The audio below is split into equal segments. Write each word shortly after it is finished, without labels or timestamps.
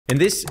In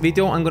this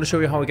video, I'm going to show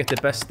you how I get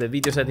the best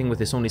video setting with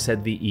the Sony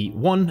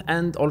ZV-E1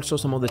 and also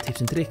some other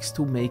tips and tricks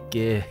to make,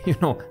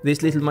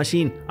 this little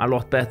machine a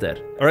lot better.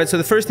 Alright, so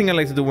the first thing I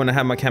like to do when I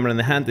have my camera in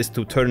the hand is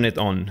to turn it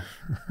on.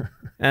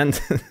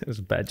 And it was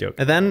a bad joke.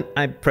 And then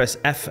I press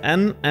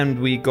FN and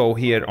we go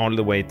here all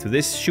the way to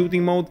this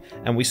shooting mode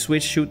and we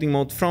switch shooting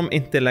mode from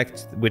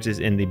intellect, which is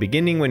in the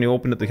beginning when you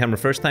open up the camera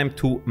first time,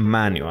 to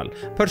manual.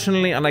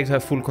 Personally, I like to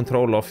have full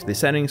control of the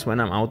settings when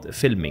I'm out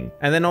filming.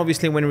 And then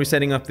obviously when we're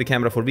setting up the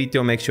camera for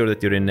video, make sure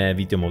that you're in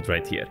video mode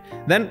right here.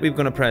 Then we're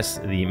gonna press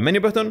the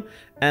menu button,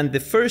 and the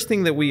first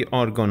thing that we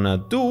are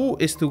gonna do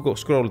is to go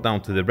scroll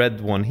down to the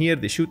red one here,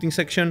 the shooting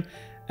section,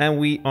 and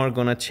we are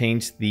gonna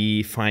change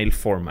the file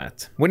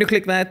format. When you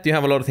click that, you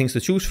have a lot of things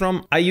to choose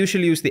from. I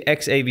usually use the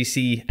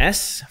XAVC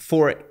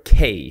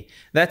S4K.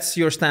 That's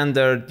your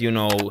standard,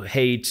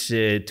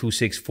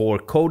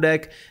 H.264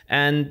 codec.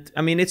 And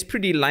I mean, it's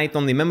pretty light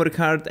on the memory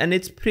card and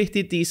it's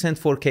pretty decent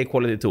 4K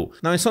quality too.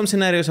 Now, in some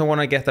scenarios, I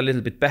wanna get a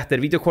little bit better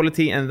video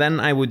quality, and then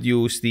I would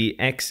use the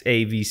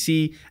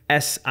XAVC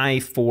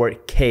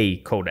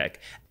SI4K codec.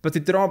 But the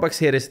drawbacks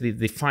here is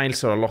the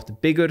files are a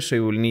lot bigger, so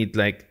you will need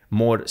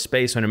more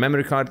space on your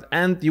memory card,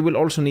 and you will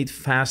also need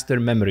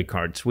faster memory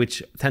cards,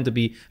 which tend to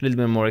be a little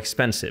bit more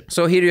expensive.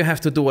 So here you have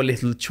to do a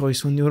little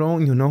choice on your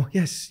own,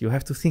 Yes, you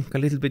have to think a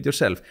little bit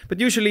yourself. But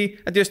usually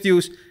I just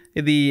use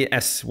the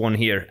S one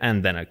here,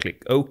 and then I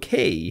click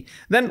OK.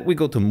 Then we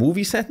go to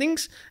movie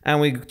settings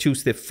and we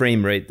choose the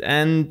frame rate.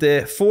 And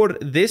for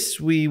this,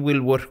 we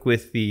will work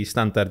with the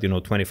standard,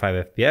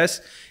 25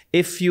 FPS.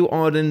 If you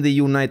are in the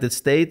United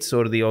States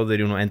or the other,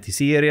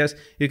 NTC areas,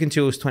 you can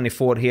choose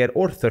 24 here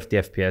or 30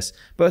 FPS.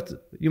 But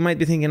you might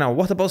be thinking now,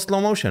 what about slow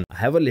motion? I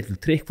have a little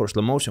trick for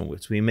slow motion,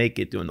 which we make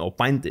it,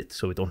 bind it,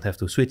 so we don't have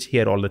to switch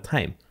here all the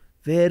time.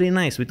 Very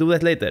nice, we do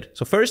that later.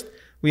 So first,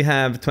 we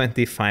have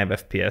 25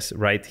 FPS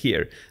right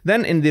here.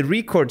 Then in the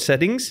record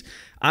settings,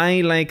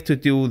 I like to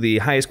do the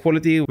highest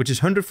quality, which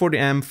is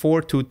 140M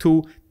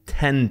 422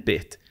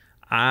 10-bit.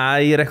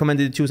 I recommend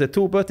you to choose that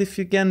too, but if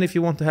you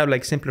want to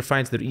have simpler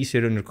files that are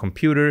easier on your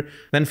computer,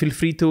 then feel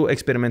free to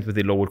experiment with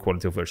the lower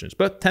quality of versions.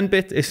 But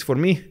 10-bit is for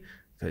me,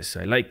 because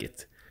I like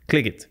it.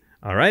 Click it.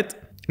 All right.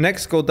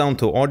 Next, go down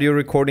to audio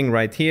recording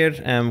right here,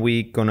 and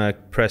we're gonna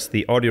press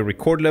the audio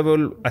record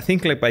level. I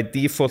think by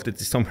default it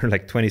is somewhere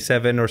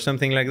 27 or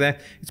something like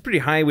that. It's pretty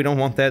high, we don't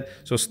want that.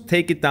 So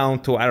take it down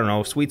to, I don't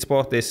know, sweet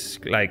spot is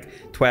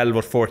 12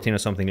 or 14 or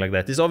something like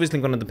that. It's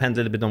obviously gonna depend a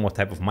little bit on what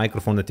type of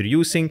microphone that you're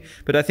using,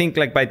 but I think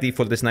by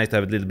default it's nice to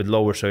have it a little bit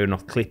lower so you're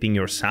not clipping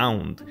your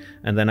sound.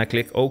 And then I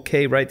click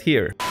OK right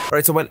here.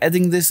 Alright, so while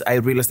editing this, I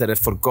realized that I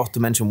forgot to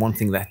mention one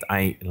thing that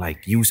I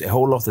use a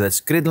whole lot, that's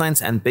grid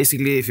lines. And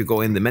basically, if you go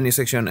in the menu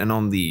section and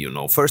on the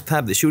first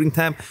tab, the shooting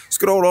tab,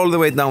 scroll all the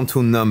way down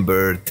to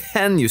number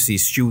 10, you see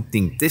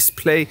shooting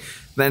display.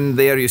 Then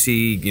there you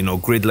see,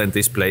 grid line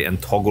display,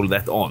 and toggle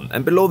that on.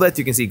 And below that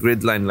you can see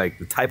grid line,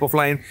 the type of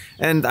line.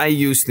 And I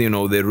use, the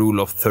rule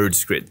of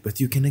thirds grid, but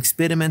you can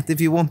experiment if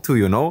you want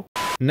to,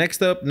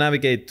 Next up,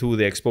 navigate to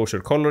the exposure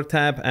color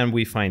tab and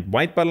we find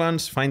white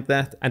balance, find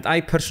that. And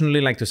I personally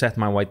like to set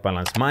my white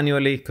balance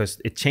manually because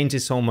it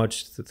changes so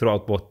much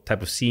throughout what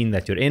type of scene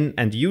that you're in.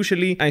 And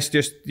usually I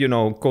just,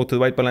 go to the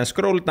white balance,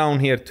 scroll down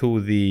here to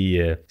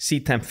the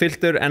C-temp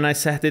filter, and I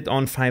set it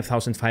on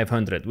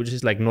 5500, which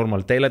is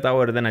normal daylight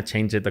hour. Then I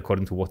change it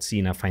according to what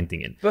scene I'm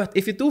finding in. But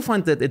if you do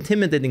find that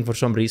intimidating for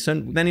some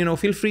reason, then,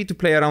 feel free to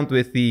play around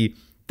with the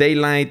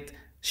daylight,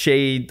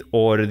 shade,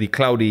 or the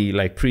cloudy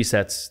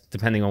presets,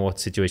 depending on what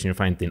situation you're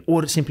finding in,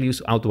 or simply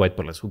use auto white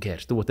balance. Who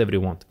cares? Do whatever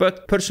you want.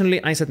 But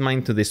personally, I set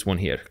mine to this one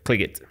here.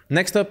 Click it.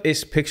 Next up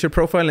is picture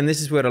profile, and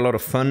this is where a lot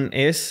of fun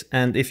is.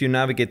 And if you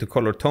navigate to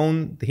color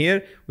tone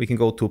here, we can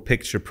go to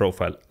picture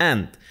profile.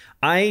 And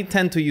I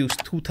tend to use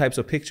two types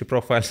of picture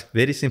profiles.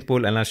 Very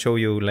simple, and I'll show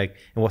you in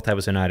what type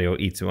of scenario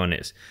each one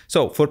is.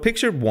 So for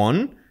picture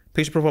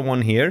profile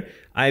 1 here,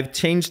 I've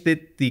changed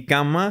the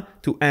gamma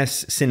to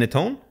S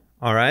Cinetone.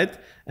 All right,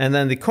 and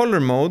then the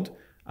color mode,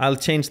 I'll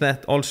change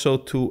that also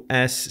to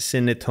S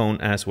Cinetone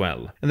as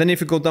well. And then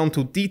if you go down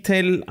to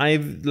detail,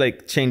 I've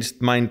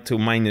changed mine to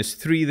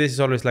 -3. This is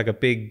always a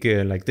big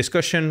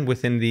discussion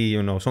within the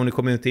Sony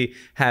community.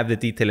 Have the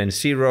detail in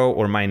 0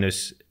 or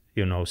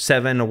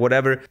 -7 or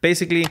whatever.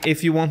 Basically,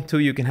 if you want to,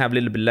 you can have a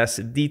little bit less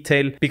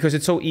detail because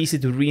it's so easy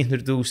to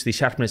reintroduce the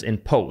sharpness in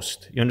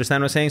post. You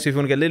understand what I'm saying? So if you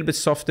want to get a little bit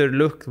softer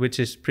look, which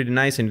is pretty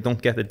nice, and you don't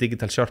get the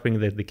digital sharpening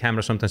that the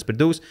camera sometimes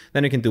produce,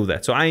 then you can do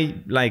that. So I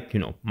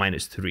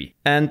 -3.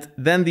 And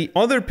then the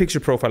other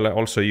picture profile I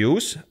also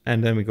use,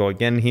 and then we go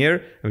again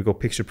here, and we go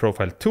picture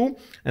profile 2,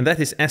 and that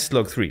is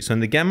S-Log3. So in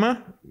the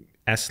gamma,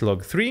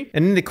 S-Log3,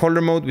 and in the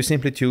color mode, we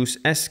simply choose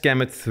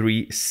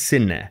S-Gamut3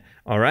 Cine.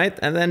 All right,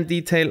 and then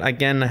detail,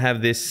 again, I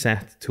have this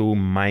set to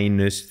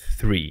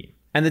 -3.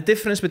 And the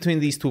difference between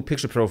these two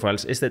picture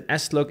profiles is that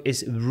S-Log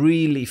is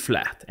really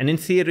flat. And in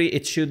theory,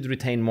 it should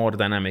retain more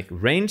dynamic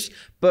range,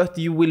 but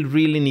you will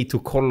really need to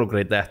color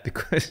grade that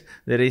because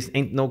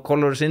ain't no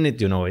colors in it,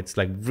 you know, it's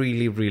like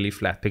really, really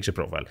flat picture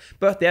profile.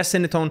 But the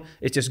S-Cinetone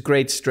is just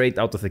great straight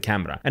out of the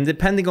camera. And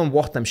depending on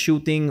what I'm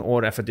shooting,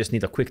 or if I just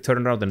need a quick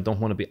turnaround and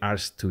don't want to be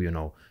asked to, you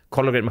know,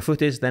 color grade my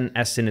footage, then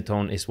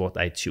S-Cinetone is what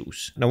I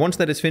choose. Now, once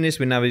that is finished,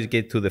 we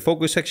navigate to the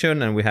focus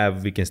section and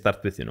we can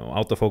start with, you know,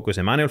 autofocus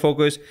and manual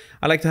focus.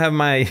 I like to have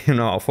my, you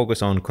know,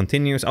 focus on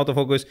continuous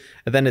autofocus.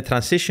 And then the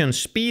transition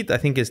speed, I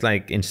think is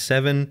like in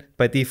 7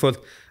 by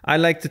default. I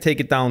like to take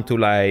it down to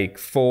like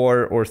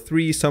 4 or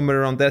 3,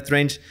 somewhere around that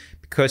range,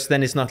 because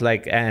then it's not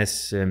like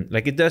as,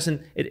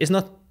 it's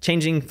not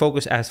changing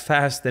focus as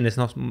fast, and it's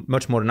not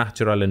much more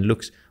natural and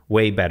looks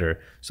way better.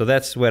 So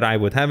that's where I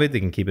would have it. You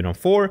can keep it on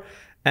 4.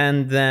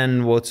 And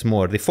then what's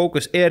more, the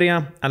focus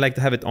area, I like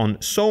to have it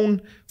on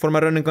zone for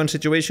my run and gun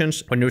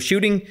situations. When you're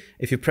shooting,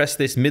 if you press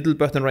this middle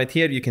button right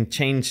here, you can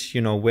change,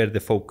 you know, where the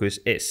focus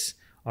is.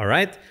 All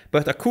right.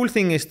 But a cool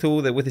thing is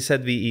too that with the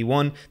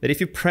ZV-E1, that if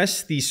you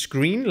press the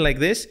screen like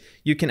this,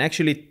 you can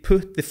actually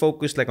put the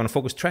focus like on a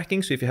focus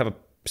tracking. So if you have a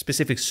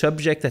specific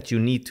subject that you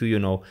need to, you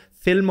know,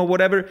 film or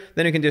whatever,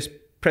 then you can just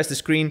press the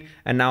screen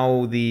and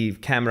now the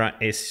camera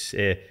is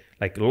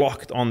like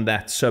locked on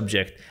that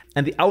subject.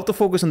 And the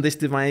autofocus on this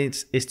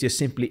device is just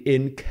simply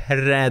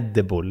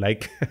incredible,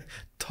 like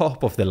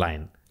top of the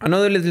line.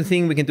 Another little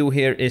thing we can do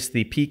here is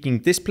the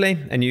peaking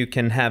display, and you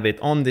can have it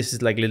on. This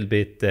is like a little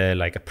bit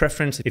like a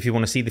preference if you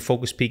want to see the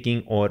focus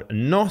peaking or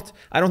not.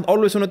 I don't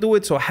always want to do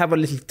it, so I have a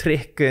little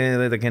trick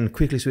that I can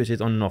quickly switch it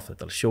on and off that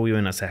I'll show you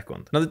in a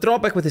second. Now the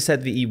drawback with the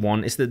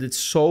ZV-E1 is that it's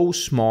so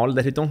small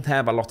that you don't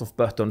have a lot of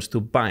buttons to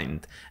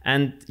bind,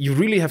 and you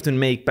really have to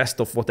make best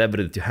of whatever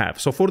that you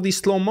have. So for the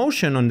slow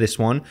motion on this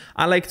one,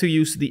 I like to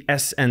use the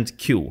S and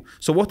Q.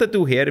 So what I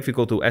do here, if you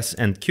go to S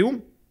and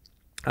Q,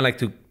 I like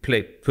to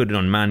put it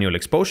on manual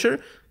exposure,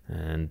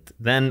 and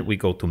then we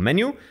go to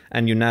menu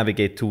and you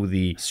navigate to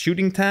the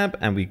shooting tab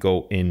and we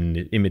go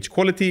in image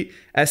quality,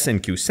 S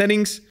and Q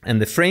settings,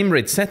 and the frame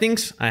rate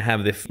settings. I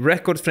have the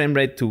record frame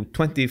rate to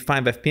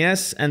 25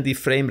 FPS and the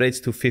frame rates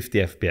to 50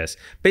 FPS.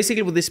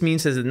 Basically what this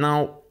means is that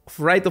now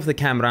right off the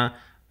camera,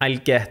 I'll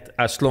get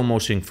a slow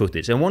motion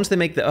footage. And once they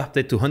make the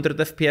update to 100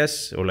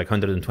 FPS or like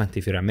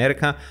 120 for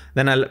America,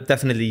 then I'll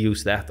definitely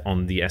use that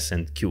on the S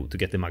and Q to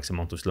get the maximum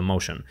amount of slow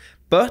motion.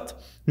 But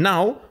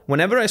now,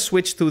 whenever I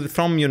switch to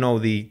from, you know,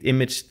 the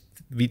image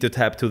video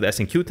tab to the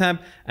S and Q tab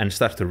and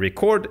start to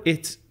record,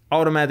 it's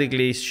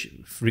automatically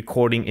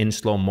recording in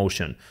slow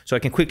motion. So I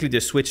can quickly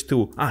just switch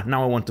to,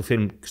 now I want to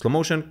film slow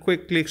motion,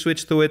 quickly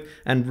switch to it,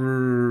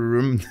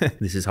 and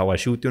this is how I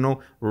shoot, you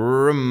know,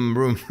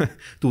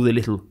 do the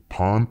little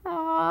pun.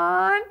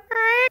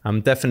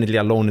 I'm definitely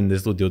alone in the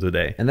studio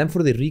today. And then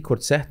for the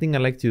record setting, I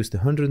like to use the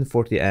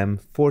 140M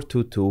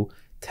 422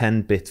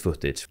 10-bit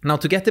footage. Now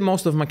to get the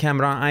most of my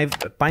camera, I've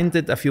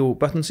binded a few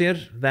buttons here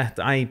that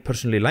I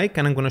personally like,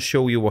 and I'm going to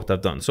show you what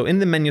I've done. So in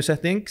the menu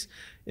settings,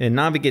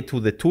 navigate to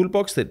the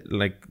toolbox that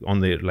like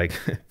on the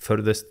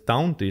furthest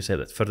down. Do you say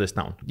that? Furthest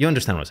down. You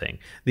understand what I'm saying.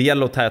 The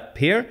yellow tab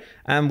here,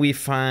 and we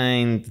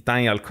find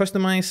dial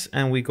customize,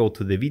 and we go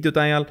to the video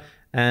dial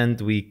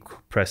and we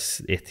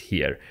press it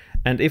here.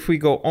 And if we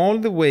go all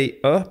the way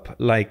up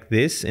like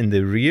this in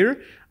the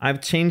rear,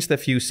 I've changed a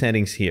few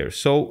settings here.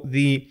 So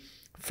the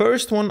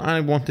first one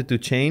I wanted to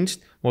change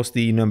was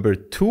the number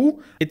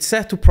 2. It's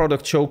set to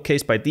product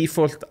showcase by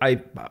default.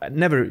 I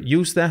never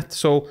use that,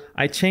 so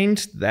I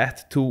changed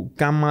that to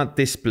gamma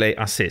display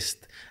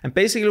assist. And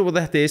basically what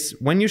that is,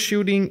 when you're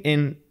shooting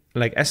in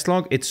like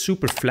S-Log, it's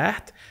super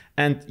flat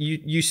and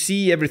you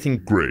see everything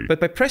great. But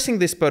by pressing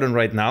this button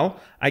right now,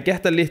 I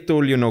get a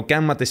little, you know,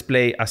 gamma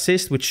display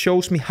assist, which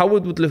shows me how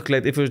it would look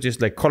like if it was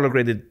just like color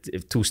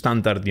graded to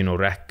standard, you know,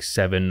 Rec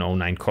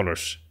 709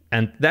 colors.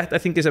 And that I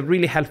think is a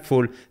really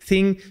helpful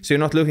thing. So you're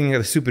not looking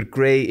at a super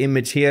gray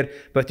image here,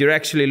 but you're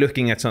actually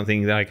looking at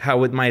something like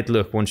how it might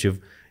look once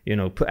you've, you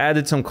know,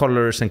 added some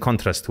colors and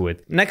contrast to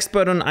it. Next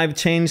button I've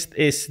changed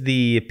is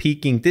the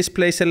peaking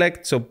display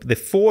select. So the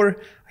 4,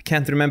 I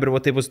can't remember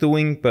what it was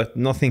doing, but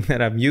nothing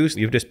that I've used.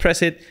 You just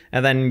press it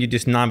and then you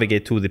just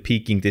navigate to the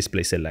peaking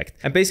display select.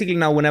 And basically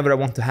now whenever I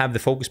want to have the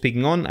focus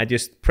peaking on, I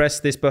just press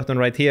this button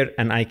right here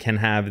and I can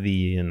have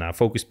the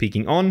focus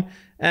peaking on,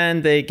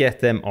 and they get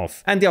them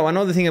off. And yeah,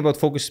 another thing about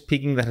focus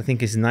peaking that I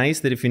think is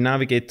nice, that if you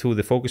navigate to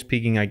the focus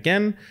peaking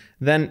again,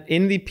 then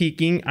in the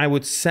peaking, I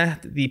would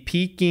set the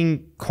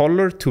peaking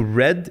color to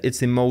red. It's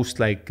the most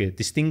like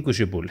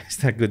distinguishable, is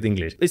that good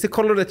English? It's the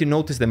color that you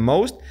notice the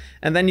most,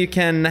 and then you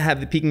can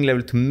have the peaking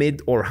level to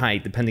mid or high,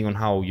 depending on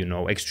how, you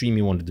know, extreme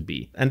you want it to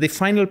be. And the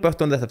final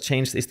button that I've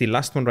changed is the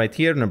last one right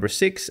here, number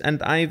 6,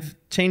 and I've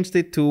changed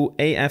it to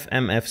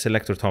AFMF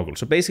selector toggle.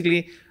 So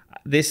basically,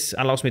 this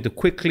allows me to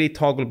quickly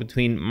toggle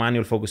between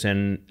manual focus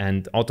and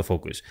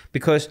autofocus.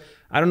 Because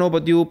I don't know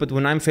about you, but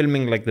when I'm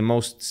filming like the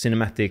most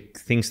cinematic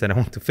things that I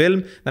want to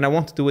film, then I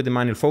want to do it in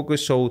manual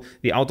focus, so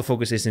the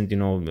autofocus isn't, you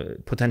know,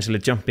 potentially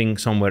jumping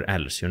somewhere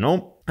else, you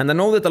know? And I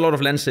know that a lot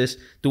of lenses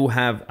do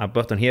have a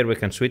button here where we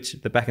can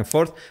switch the back and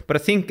forth, but I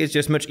think it's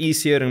just much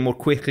easier and more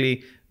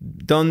quickly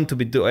done to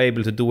be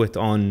able to do it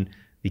on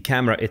the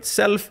camera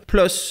itself.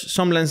 Plus,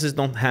 some lenses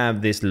don't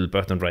have this little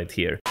button right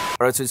here.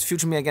 Alright, so it's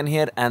future me again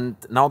here, and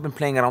now I've been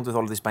playing around with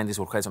all of these bindings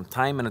for quite some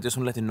time, and I just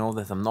want to let you know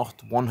that I'm not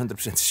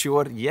 100%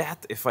 sure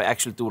yet if I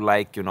actually do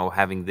like, you know,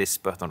 having this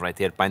button right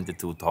here binded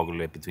to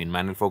toggle it between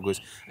manual focus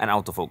and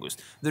autofocus.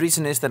 The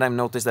reason is that I've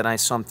noticed that I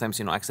sometimes,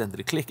 you know,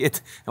 accidentally click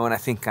it, and when I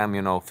think I'm,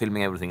 you know,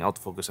 filming everything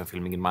autofocus, I'm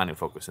filming in manual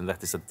focus, and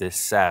that is a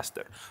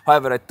disaster.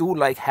 However, I do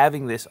like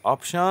having this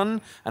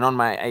option, and on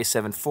my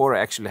A7 IV I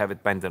actually have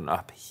it binded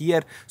up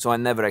here, so I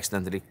never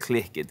accidentally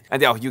click it.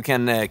 And yeah, you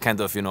can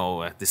kind of, you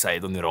know,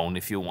 decide on your own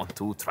if you want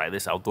to try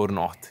this out or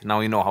not. Now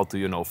you know how to,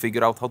 you know,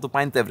 figure out how to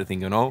bind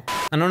everything, you know.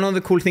 And another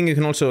cool thing you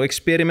can also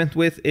experiment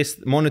with is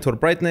monitor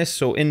brightness.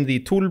 So in the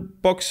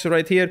toolbox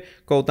right here,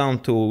 go down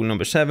to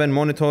number 7,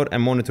 monitor,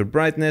 and monitor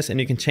brightness, and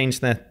you can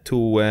change that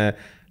to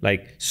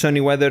like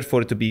sunny weather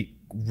for it to be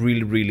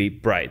really, really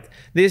bright.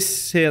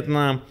 This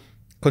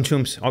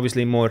consumes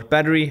obviously more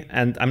battery,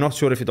 and I'm not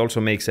sure if it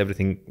also makes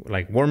everything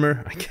like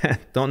warmer.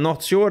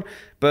 Not sure,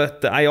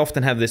 but I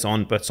often have this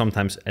on, but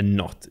sometimes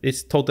not.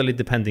 It's totally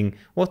depending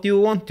what you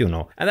want, you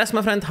know. And that's,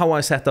 my friend, how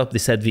I set up the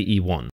ZV-E1.